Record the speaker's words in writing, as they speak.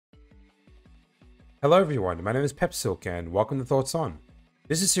Hello everyone, my name is Pepsilk and welcome to Thoughts On.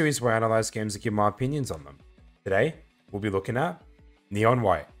 This is a series where I analyze games and give my opinions on them. Today, we'll be looking at Neon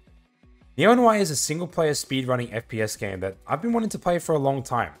White. Neon White is a single player speedrunning FPS game that I've been wanting to play for a long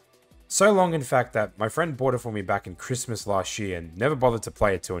time. So long in fact that my friend bought it for me back in Christmas last year and never bothered to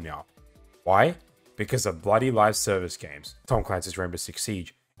play it till now. Why? Because of bloody live service games, Tom Clancy's Rainbow Six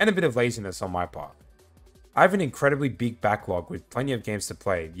Siege, and a bit of laziness on my part. I have an incredibly big backlog with plenty of games to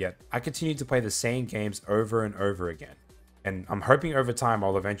play, yet I continue to play the same games over and over again. And I'm hoping over time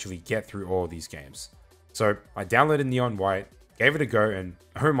I'll eventually get through all of these games. So I downloaded Neon White, gave it a go, and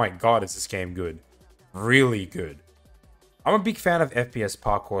oh my god is this game good. Really good. I'm a big fan of FPS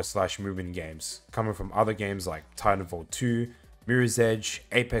parkour / movement games, coming from other games like Titanfall 2, Mirror's Edge,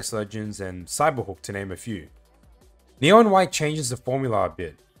 Apex Legends, and Cyberhook to name a few. Neon White changes the formula a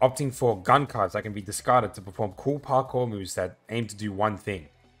bit, opting for gun cards that can be discarded to perform cool parkour moves that aim to do one thing: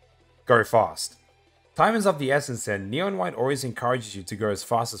 go fast. Time is of the essence and Neon White always encourages you to go as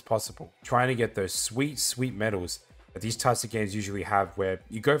fast as possible, trying to get those sweet medals that these types of games usually have where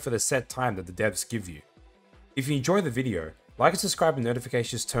you go for the set time that the devs give you. If you enjoy the video, like and subscribe and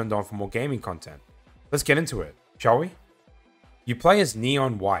notifications turned on for more gaming content. Let's get into it, shall we? You play as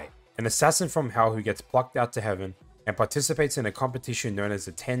Neon White, an assassin from hell who gets plucked out to heaven and participates in a competition known as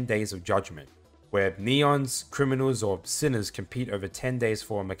the 10 Days of Judgment, where neons, criminals, or sinners compete over 10 days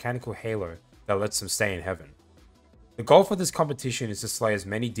for a mechanical halo that lets them stay in heaven. The goal for this competition is to slay as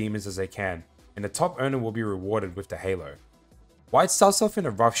many demons as they can, and the top earner will be rewarded with the halo. White starts off in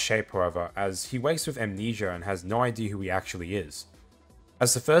a rough shape, however, as he wakes with amnesia and has no idea who he actually is.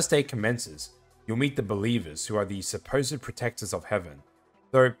 As the first day commences, you'll meet the believers, who are the supposed protectors of heaven,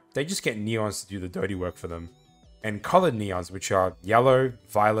 though they just get neons to do the dirty work for them, and colored neons, which are yellow,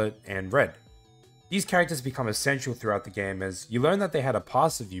 violet, and red. These characters become essential throughout the game as you learn that they had a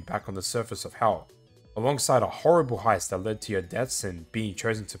past of you back on the surface of hell, alongside a horrible heist that led to your deaths and being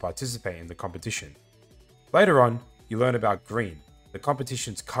chosen to participate in the competition. Later on, you learn about Green, the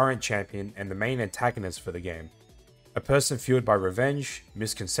competition's current champion and the main antagonist for the game, a person fueled by revenge,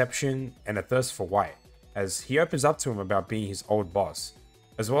 misconception, and a thirst for white, as he opens up to him about being his old boss,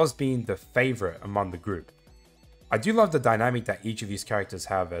 as well as being the favorite among the group. I do love the dynamic that each of these characters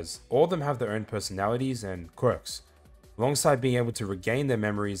have, as all of them have their own personalities and quirks, alongside being able to regain their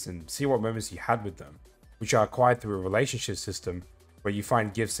memories and see what moments you had with them, which are acquired through a relationship system where you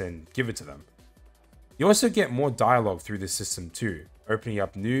find gifts and give it to them. You also get more dialogue through this system too, opening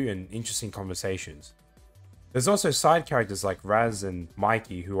up new and interesting conversations. There's also side characters like Raz and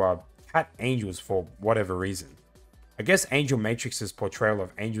Mikey, who are cat angels for whatever reason. I guess Angel Matrix's portrayal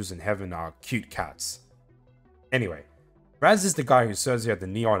of angels in heaven are cute cats. Anyway, Raz is the guy who serves you at the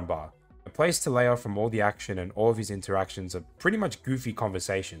Neon Bar, a place to lay off from all the action, and all of his interactions are pretty much goofy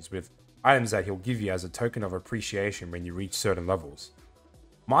conversations with items that he'll give you as a token of appreciation when you reach certain levels.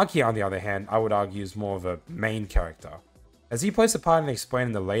 Mikey, on the other hand, I would argue is more of a main character, as he plays a part in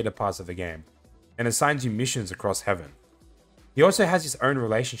explaining the later parts of the game, and assigns you missions across heaven. He also has his own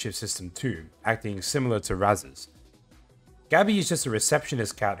relationship system too, acting similar to Raz's. Gabby is just a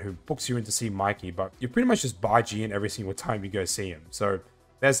receptionist cat who books you in to see Mikey, but you pretty much just barge in every single time you go see him, so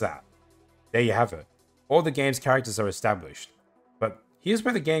there's that. There you have it. All the game's characters are established, but here's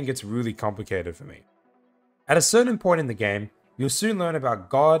where the game gets really complicated for me. At a certain point in the game, you'll soon learn about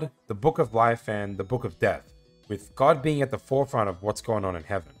God, the Book of Life, and the Book of Death, with God being at the forefront of what's going on in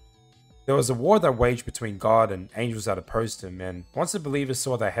heaven. There was a war that waged between God and angels that opposed him, and once the believers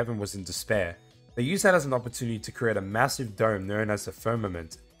saw that heaven was in despair, they used that as an opportunity to create a massive dome known as the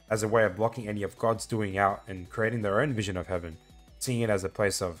firmament, as a way of blocking any of God's doing out and creating their own vision of heaven, seeing it as a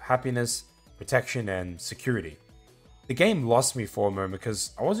place of happiness, protection, and security. The game lost me for a moment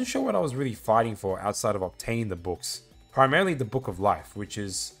because I wasn't sure what I was really fighting for outside of obtaining the books, primarily the Book of Life, which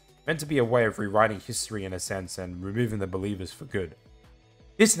is meant to be a way of rewriting history in a sense and removing the believers for good.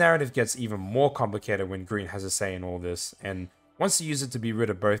 This narrative gets even more complicated when Green has a say in all this, and wants to use it to be rid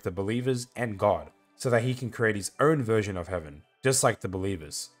of both the believers and God, so that he can create his own version of heaven, just like the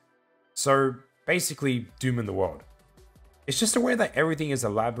believers. So basically, doom in the world. It's just a way that everything is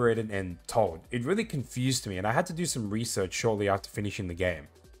elaborated and told. It really confused me, and I had to do some research shortly after finishing the game.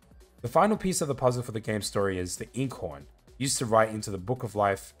 The final piece of the puzzle for the game's story is the inkhorn, used to write into the Book of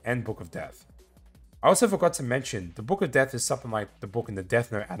Life and Book of Death. I also forgot to mention, the Book of Death is something like the book in the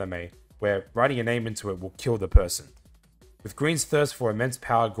Death Note anime, where writing a name into it will kill the person. With Green's thirst for immense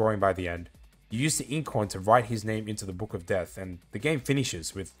power growing by the end, you use the inkhorn to write his name into the Book of Death, and the game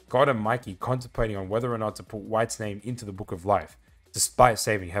finishes with God and Mikey contemplating on whether or not to put White's name into the Book of Life, despite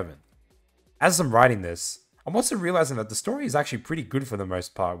saving heaven. As I'm writing this, I'm also realizing that the story is actually pretty good for the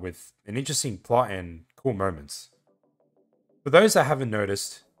most part, with an interesting plot and cool moments. For those that haven't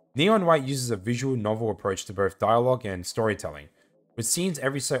noticed, Neon White uses a visual novel approach to both dialogue and storytelling, with scenes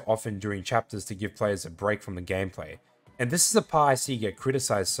every so often during chapters to give players a break from the gameplay. And this is a part I see get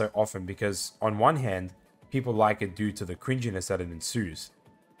criticized so often because, on one hand, people like it due to the cringiness that it ensues.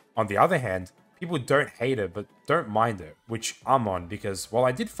 On the other hand, people don't hate it but don't mind it, which I'm on because while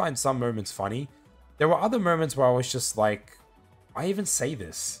I did find some moments funny, there were other moments where I was just like, why even say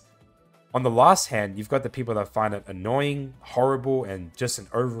this? On the last hand, you've got the people that find it annoying, horrible, and just an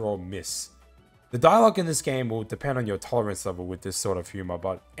overall miss. The dialogue in this game will depend on your tolerance level with this sort of humor,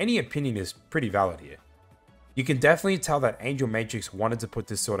 but any opinion is pretty valid here. You can definitely tell that Angel Matrix wanted to put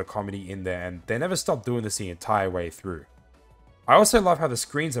this sort of comedy in there, and they never stopped doing this the entire way through. I also love how the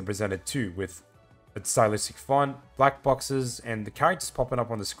screens are presented too, with a stylistic font, black boxes, and the characters popping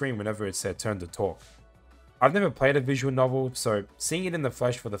up on the screen whenever it's their turn to talk. I've never played a visual novel, so seeing it in the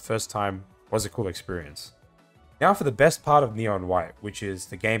flesh for the first time was a cool experience. Now for the best part of Neon White, which is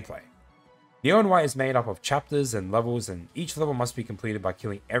the gameplay. Neon White is made up of chapters and levels, and each level must be completed by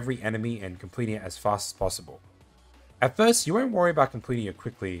killing every enemy and completing it as fast as possible. At first, you won't worry about completing it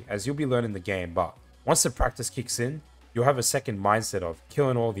quickly as you'll be learning the game, but once the practice kicks in, you'll have a second mindset of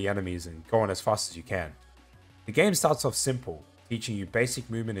killing all the enemies and going as fast as you can. The game starts off simple, teaching you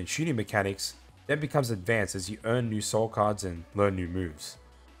basic movement and shooting mechanics, then becomes advanced as you earn new soul cards and learn new moves.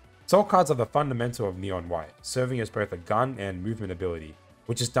 Soul cards are the fundamental of Neon White, serving as both a gun and movement ability,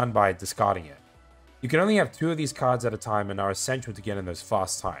 which is done by discarding it. You can only have 2 of these cards at a time and are essential to get in those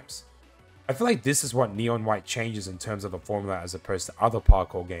fast times. I feel like this is what Neon White changes in terms of the formula as opposed to other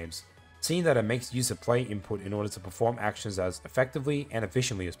parkour games, seeing that it makes use of play input in order to perform actions as effectively and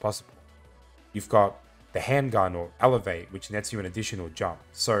efficiently as possible. You've got the handgun or elevate, which nets you an additional jump,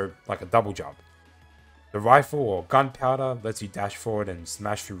 so like a double jump. The rifle or gunpowder lets you dash forward and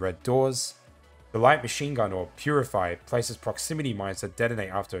smash through red doors. The light machine gun or purify places proximity mines that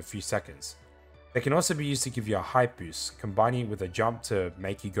detonate after a few seconds. They can also be used to give you a height boost, combining it with a jump to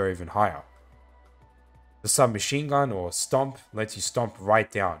make you go even higher. The submachine gun or stomp lets you stomp right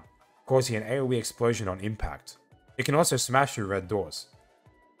down, causing an AoE explosion on impact. It can also smash through red doors.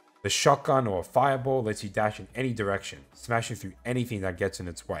 The shotgun or fireball lets you dash in any direction, smashing through anything that gets in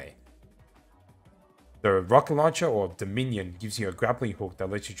its way. The rocket launcher or Dominion gives you a grappling hook that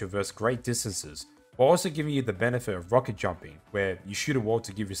lets you traverse great distances, while also giving you the benefit of rocket jumping, where you shoot a wall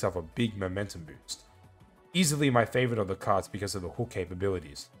to give yourself a big momentum boost. Easily my favorite of the cards because of the hook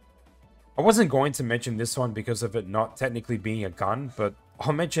capabilities. I wasn't going to mention this one because of it not technically being a gun, but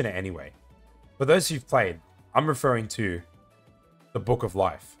I'll mention it anyway. For those who've played, I'm referring to the Book of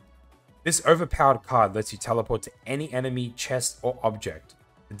Life. This overpowered card lets you teleport to any enemy, chest, or object.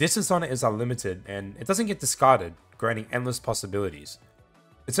 The distance on it is unlimited, and it doesn't get discarded, granting endless possibilities.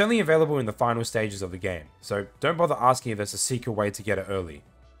 It's only available in the final stages of the game, so don't bother asking if there's a secret way to get it early.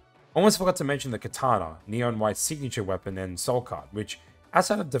 Almost forgot to mention the Katana, Neon White's signature weapon and soul card, which,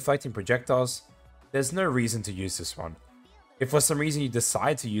 outside of deflecting projectiles, there's no reason to use this one. If for some reason you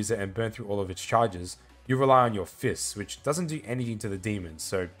decide to use it and burn through all of its charges, you rely on your fists, which doesn't do anything to the demons,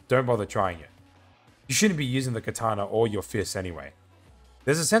 so don't bother trying it. You shouldn't be using the Katana or your fists anyway.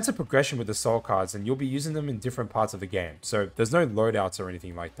 There's a sense of progression with the soul cards and you'll be using them in different parts of the game, so there's no loadouts or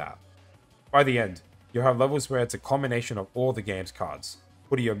anything like that. By the end, you'll have levels where it's a combination of all the game's cards,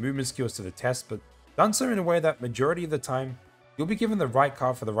 putting your movement skills to the test, but done so in a way that majority of the time, you'll be given the right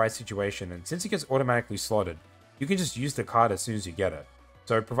card for the right situation, and since it gets automatically slotted, you can just use the card as soon as you get it.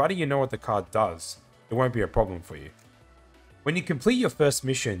 So provided you know what the card does, it won't be a problem for you. When you complete your first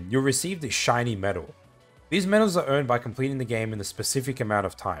mission, you'll receive this shiny medal. These medals are earned by completing the game in a specific amount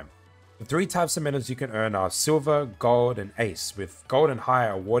of time. The 3 types of medals you can earn are Silver, Gold, and Ace, with Gold and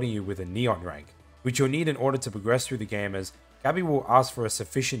higher awarding you with a Neon rank, which you'll need in order to progress through the game, as Gabby will ask for a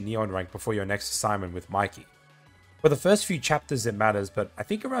sufficient Neon rank before your next assignment with Mikey. For the first few chapters it matters, but I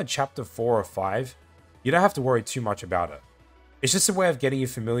think around chapter 4 or 5, you don't have to worry too much about it. It's just a way of getting you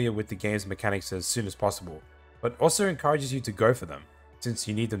familiar with the game's mechanics as soon as possible, but also encourages you to go for them, since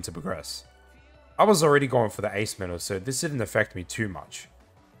you need them to progress. I was already going for the Ace medal, so this didn't affect me too much.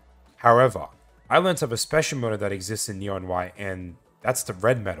 However, I learned of a special medal that exists in Neon White, and that's the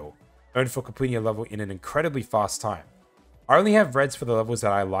Red medal, earned for completing a level in an incredibly fast time. I only have Reds for the levels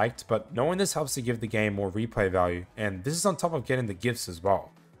that I liked, but knowing this helps to give the game more replay value, and this is on top of getting the gifts as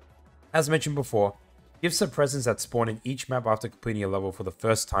well. As mentioned before, gifts are presents that spawn in each map after completing a level for the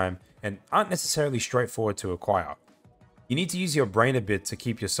first time, and aren't necessarily straightforward to acquire. You need to use your brain a bit to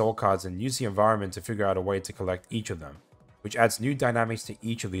keep your soul cards and use the environment to figure out a way to collect each of them, which adds new dynamics to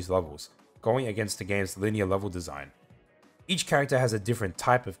each of these levels. going against the game's linear level design. Each character has a different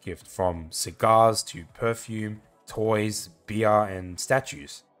type of gift, from cigars to perfume, toys, beer, and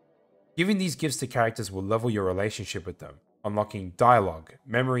statues. Giving these gifts to characters will level your relationship with them, unlocking dialogue,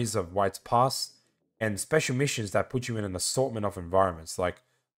 memories of White's past, and special missions that put you in an assortment of environments like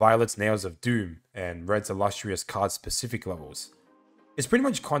Violet's Nails of Doom and Red's illustrious card-specific levels. It's pretty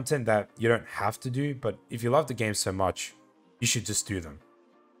much content that you don't have to do, but if you love the game so much, you should just do them.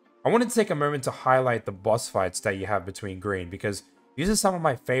 I wanted to take a moment to highlight the boss fights that you have between Green, because these are some of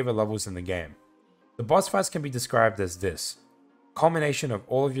my favorite levels in the game. The boss fights can be described as this: culmination of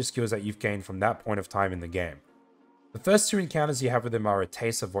all of your skills that you've gained from that point of time in the game. The first two encounters you have with them are a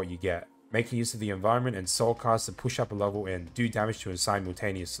taste of what you get, making use of the environment and soul cards to push up a level and do damage to it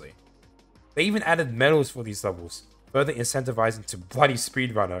simultaneously. They even added medals for these levels, further incentivizing to bloody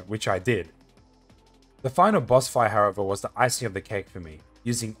speedrunner, which I did. The final boss fight, however, was the icing of the cake for me,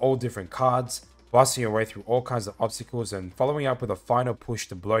 using all different cards, blasting your way through all kinds of obstacles, and following up with a final push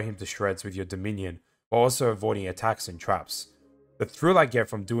to blow him to shreds with your Dominion, while also avoiding attacks and traps. The thrill I get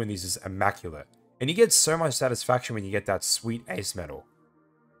from doing these is immaculate, and you get so much satisfaction when you get that sweet ace medal.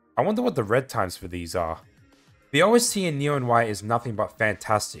 I wonder what the red times for these are. The OST in Neon White is nothing but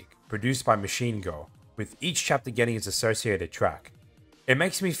fantastic, produced by Machine Girl, with each chapter getting its associated track. It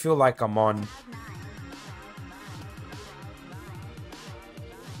makes me feel like I'm on...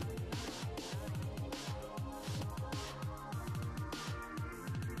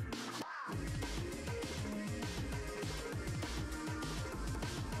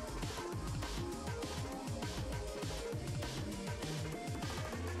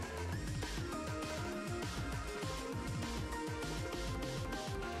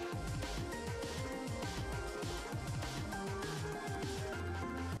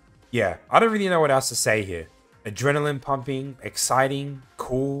 Yeah, I don't really know what else to say here. Adrenaline pumping, exciting,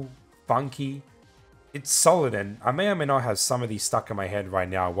 cool, funky. It's solid, and I may or may not have some of these stuck in my head right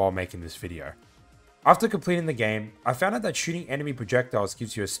now while making this video. After completing the game, I found out that shooting enemy projectiles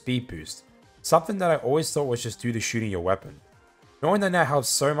gives you a speed boost, something that I always thought was just due to shooting your weapon. Knowing that now helps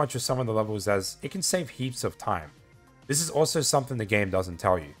so much with some of the levels, as it can save heaps of time. This is also something the game doesn't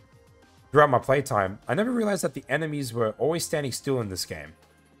tell you. Throughout my playtime, I never realized that the enemies were always standing still in this game.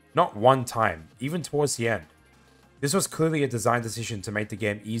 Not one time, even towards the end. This was clearly a design decision to make the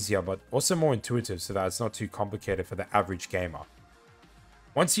game easier, but also more intuitive so that it's not too complicated for the average gamer.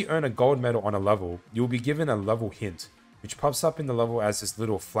 Once you earn a gold medal on a level, you will be given a level hint, which pops up in the level as this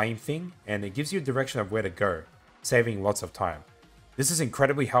little flame thing, and it gives you a direction of where to go, saving lots of time. This is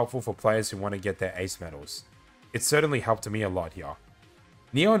incredibly helpful for players who want to get their ace medals. It certainly helped me a lot here.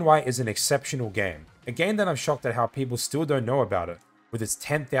 Neon White is an exceptional game, a game that I'm shocked at how people still don't know about it, with its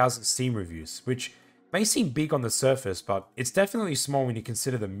 10,000 Steam reviews, which may seem big on the surface, but it's definitely small when you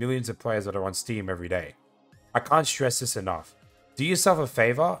consider the millions of players that are on Steam every day. I can't stress this enough. Do yourself a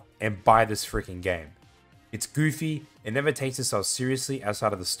favor and buy this freaking game. It's goofy, it never takes itself seriously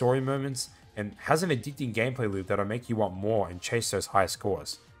outside of the story moments, and has an addicting gameplay loop that'll make you want more and chase those high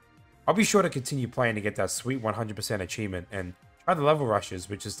scores. I'll be sure to continue playing to get that sweet 100% achievement, and try the level rushes,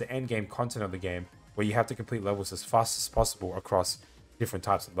 which is the end game content of the game, where you have to complete levels as fast as possible across different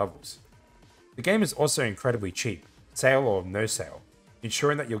types of levels. The game is also incredibly cheap, sale or no sale,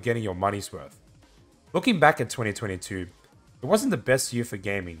 ensuring that you're getting your money's worth. Looking back at 2022, it wasn't the best year for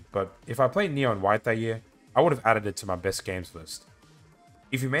gaming, but if I played Neon White that year, I would have added it to my best games list.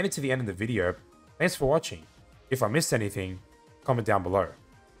 If you made it to the end of the video, thanks for watching. If I missed anything, comment down below.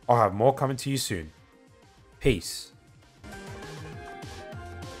 I'll have more coming to you soon. Peace.